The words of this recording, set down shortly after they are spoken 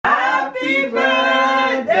Happy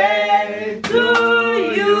birthday to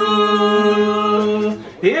you.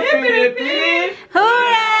 Hip hip hip.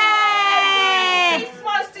 Hooray!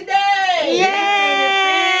 Christmas today.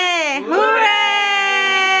 Yay! Hooray!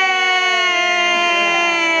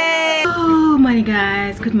 Oh morning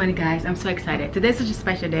guys, good morning guys. I'm so excited. Today's such a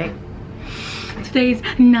special day. Today is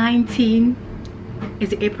 19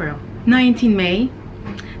 April, 19 May.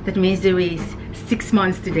 That means there is 6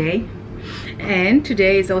 months today. And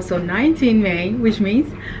today is also 19 May, which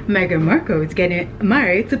means Meghan Markle is getting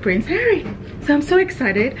married to Prince Harry. So I'm so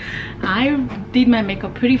excited. I did my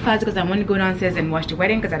makeup pretty fast because I want to go downstairs and watch the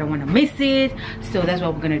wedding because I don't want to miss it. So that's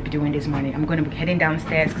what we're going to be doing this morning. I'm going to be heading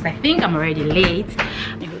downstairs because I think I'm already late.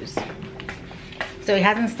 So it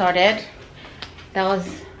hasn't started. That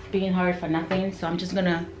was being hurried for nothing. So I'm just going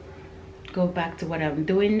to go back to what I'm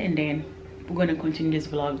doing and then we're going to continue this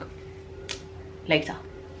vlog later.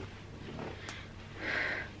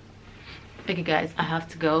 Okay guys, I have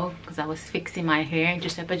to go because I was fixing my hair.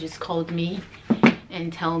 Giuseppe just called me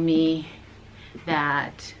and told me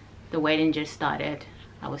that the wedding just started.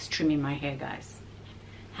 I was trimming my hair guys.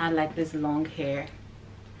 I had like this long hair,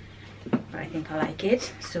 but I think I like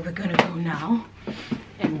it. So we're gonna go now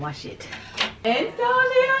and wash it. It's so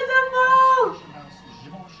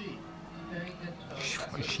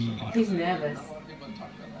beautiful! He's nervous.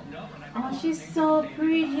 Oh, she's so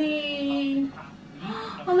pretty.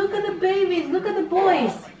 Oh, look at the babies, look at the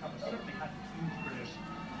boys.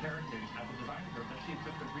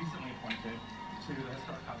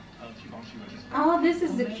 Oh, this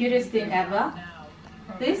is the cutest thing ever.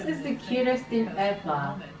 This is the cutest thing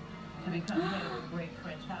ever.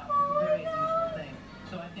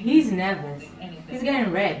 He's nervous. He's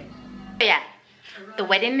getting red. Yeah, the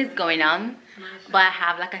wedding is going on. But I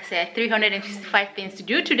have, like I said, 365 things to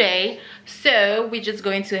do today. So we're just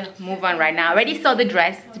going to move on right now. I already saw the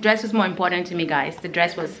dress. The dress was more important to me, guys. The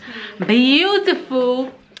dress was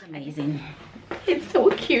beautiful. Amazing. It's so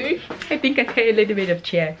cute. I think I carry a little bit of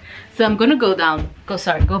chair. So I'm gonna go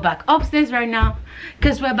back upstairs right now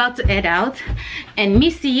because we're about to head out. And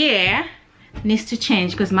Missy here needs to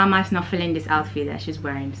change because Mama's not feeling this outfit that she's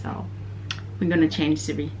wearing. So we're gonna change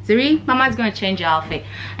Zuri. Zuri, Mama's gonna change your outfit.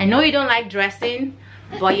 I know you don't like dressing,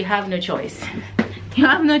 but you have no choice. You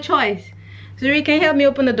have no choice. Zuri, can you help me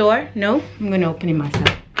open the door? No? I'm gonna open it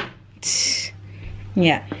myself.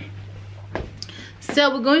 Yeah.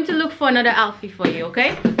 So we're going to look for another outfit for you,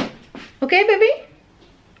 okay? Okay, baby?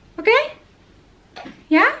 Okay?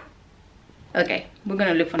 Yeah? Okay, we're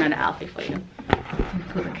gonna look for another outfit for you.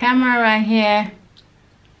 Put the camera right here.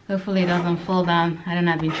 Hopefully it doesn't fall down. I don't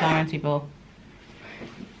have insurance, people.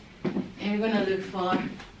 And we're gonna look for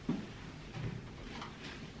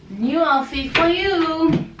new outfit for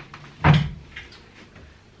you.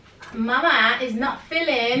 Mama is not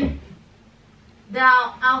feeling the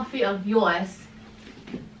outfit of yours,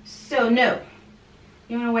 so no,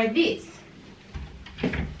 you wanna wear this.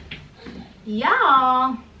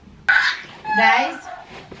 Yeah, guys,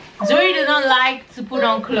 Zuri does not like to put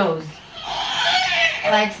on clothes.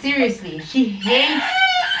 Like seriously, she hates.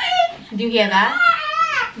 Do you hear that?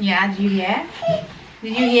 Yeah, do you hear?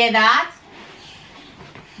 Did you hear that?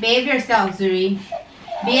 Behave yourself, Zuri.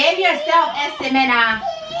 Behave yourself, Estemena.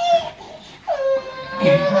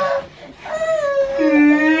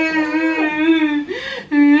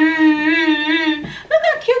 Look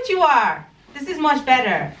how cute you are. This is much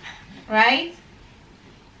better, right?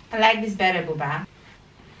 I like this better, Booba.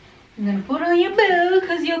 I'm gonna put on your boo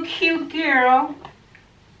because you're a cute girl.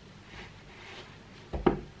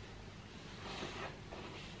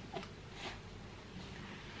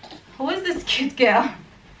 Who is this cute girl?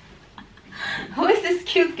 Who is this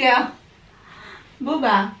cute girl?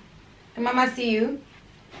 Booba, can Mama see you?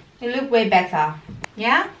 You look way better.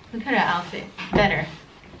 Yeah? Look at her outfit. Better.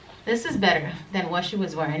 This is better than what she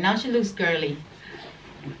was wearing. Now she looks girly.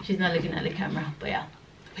 She's not looking at the camera, but yeah.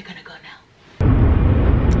 We're gonna go now.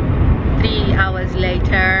 3 hours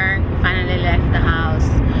later, finally left the house.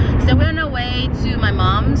 So we're on our way to my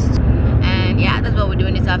mom's. And yeah, that's what we're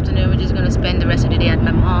doing this afternoon. We're just gonna spend the rest of the day at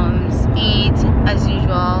my mom's, eat as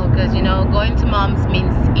usual, because you know, going to mom's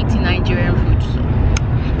means eating Nigerian food. So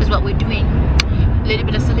that's what we're doing. A little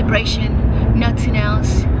bit of celebration, nothing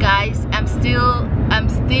else, guys. I'm still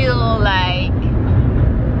like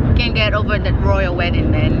can't get over that royal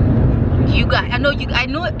wedding, man. You guys, I know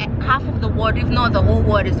half of the world, if not the whole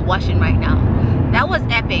world, is watching right now. That was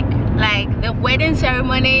epic. Like the wedding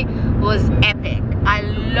ceremony was epic. I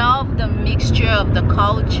love the mixture of the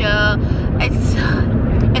culture.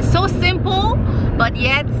 It's so simple, but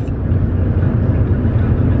yet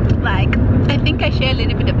like I think I share a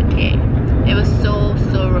little bit of a tear. It was so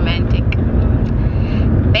romantic.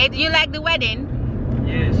 like the wedding?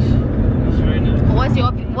 Yes, it's very nice.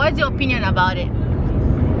 What's your opinion about it?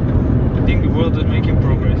 I think the world is making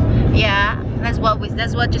progress. Yeah, that's what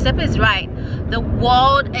Giuseppe is right. The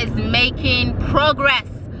world is making progress.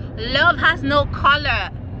 Love has no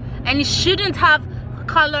color, and it shouldn't have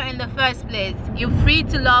color in the first place. You're free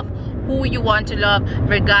to love who you want to love,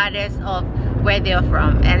 regardless of where they're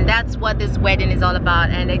from, and that's what this wedding is all about.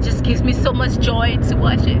 And it just gives me so much joy to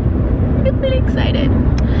watch it. I'm really excited.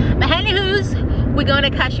 But anywho's, we're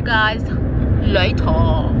gonna catch you guys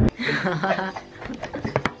later.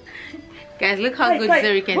 Guys, look how good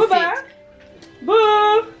Zuri can sit.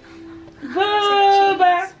 Boo!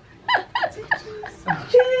 Boo!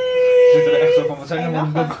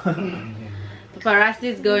 Paparazzi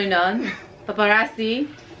is going on. Paparazzi.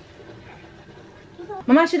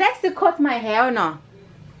 Mama, should I still cut my hair or not?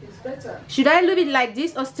 It's better. Should I leave it like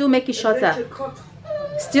this or still make it shorter?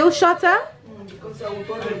 Still shorter? Because I will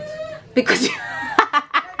borrow it. Because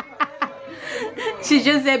she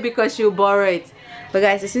just said because she'll borrow it. But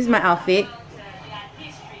guys, this is my outfit.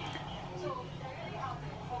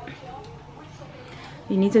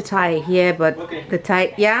 You need to tie it here, but the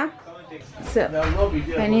tie, yeah. So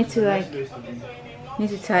I need to tie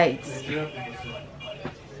it.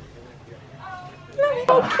 Look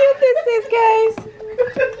how cute this is, guys.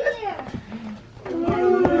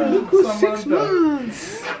 6 months.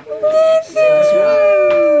 6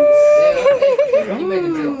 months.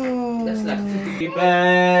 Happy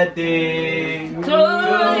birthday to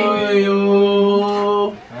you.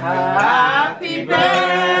 Happy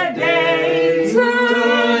birthday to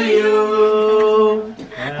you.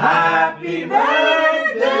 Happy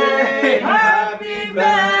birthday. Happy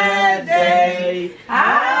birthday.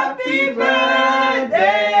 Happy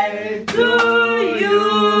birthday to you.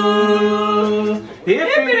 Hip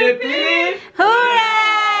hip hip.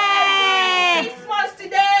 Hooray! Christmas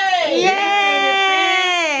today.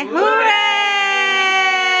 Yay! Hooray!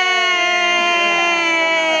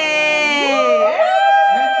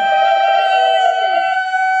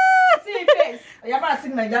 See your face. You're about to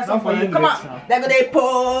sing like that song for you. Come on. They're gonna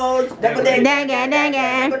pose. They're gonna pose. They're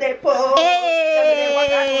gonna pose.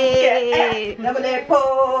 They're gonna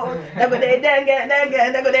pose.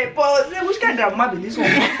 They're gonna pose. Which kind of drama is this one?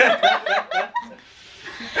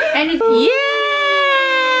 And it's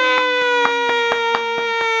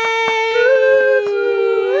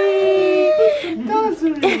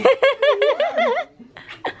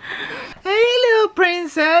Hey little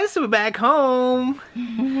princess, we're back home.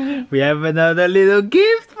 We have another little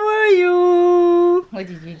gift for you. What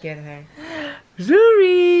did you get her?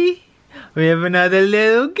 Zuri, we have another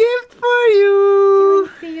little gift for you.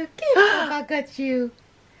 See your gift, Papa got you.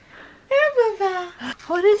 Yeah, Papa.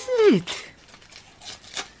 What is it?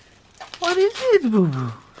 What is it, boo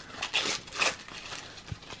boo?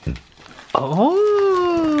 Oh.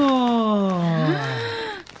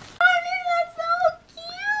 That's so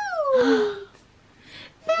cute.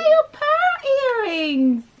 They're your pearl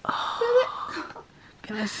earrings.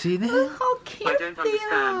 Can I see them? Look how cute I don't they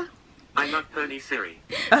understand. are. I'm not Pony Siri.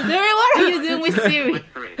 Zuri, what are you doing with Zuri?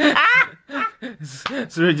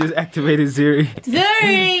 Zuri just activated Zuri.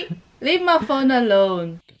 Zuri, leave my phone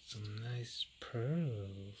alone. Got some nice pearls.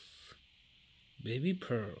 Baby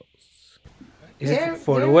pearls. Is it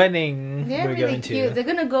for the wedding? They're we're really going cute. to. They're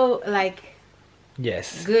gonna go like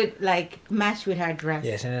Yes. good, like match with her dress.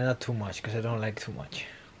 Yes, and not too much because I don't like too much.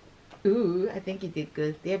 Ooh, I think you did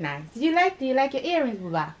good. They're nice. Do you like your earrings,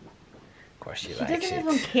 Baba? Of course she She likes doesn't it.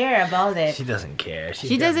 even care about it. She doesn't care.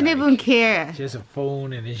 She doesn't even care. She has a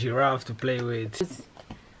phone and a giraffe to play with.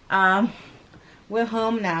 We're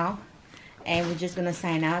home now, and we're just gonna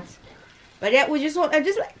sign out. But yeah, can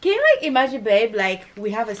you like imagine, babe, like we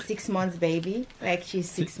have a 6 months baby, like she's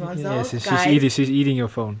 6 months old. Yes, Guys, she's eating your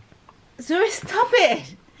phone. Zuri, stop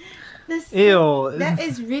it. Ew. That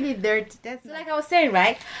is really dirty. That's like I was saying,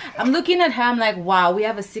 right? I'm looking at her, I'm like, wow, we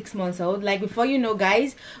have a 6 months old. Like, before you know,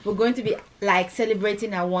 guys, we're going to be like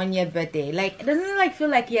celebrating our 1 year birthday. Like, doesn't it like feel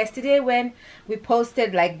like yesterday when we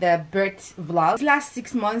posted like the birth vlog? These last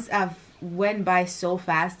 6 months have went by so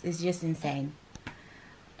fast. It's just insane.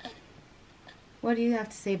 What do you have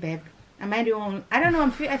to say, babe? Am I doing? I don't know.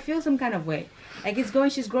 I feel some kind of way. Like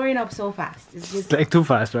she's growing up so fast. It's just It's like too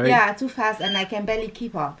fast, right? yeah, too fast, and I can barely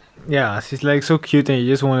keep up. Yeah, she's like so cute, and you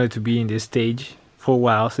just want her to be in this stage for a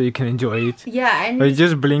while so you can enjoy it. Yeah, and But you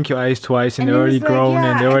just blink your eyes twice, and and they're it already was like, grown,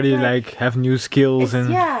 yeah, and they already it's like have new skills, and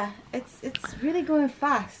it's really going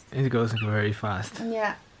fast. it goes very fast.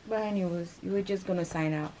 Yeah, but anyways, we're just gonna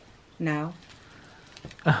sign out now.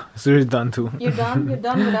 Zuri's done too. You're done? You're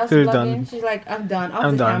done with us Zuri's vlogging? done. She's like, I'm done. Off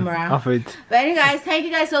I'm the done. camera. Off it. But anyway, guys, thank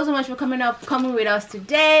you guys so much for coming with us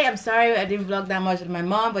today. I'm sorry I didn't vlog that much with my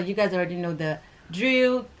mom, but you guys already know the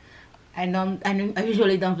drill. I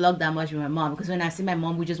usually don't vlog that much with my mom because when I see my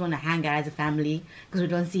mom, we just want to hang out as a family because we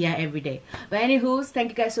don't see her every day. But anywho, thank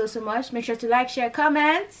you guys so much. Make sure to like, share,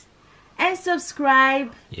 comment, and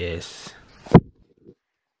subscribe. Yes.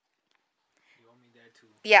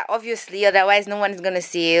 Yeah, obviously, otherwise no one is gonna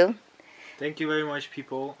see you. Thank you very much,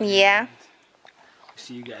 people. Yeah.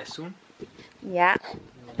 See you guys soon. Yeah.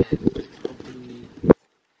 Hopefully,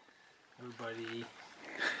 everybody.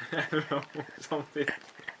 I don't know, something.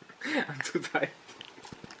 I'm too tired.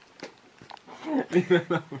 Leave me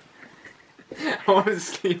alone. I want to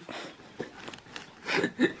sleep.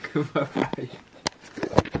 Bye.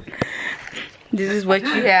 This is what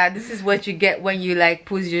you This is what you get when you like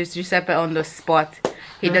put Giuseppe on the spot.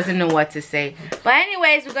 He doesn't know what to say. But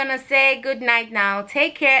anyways, we're gonna say good night now.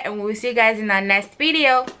 Take care, and we'll see you guys in our next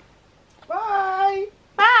video. Bye.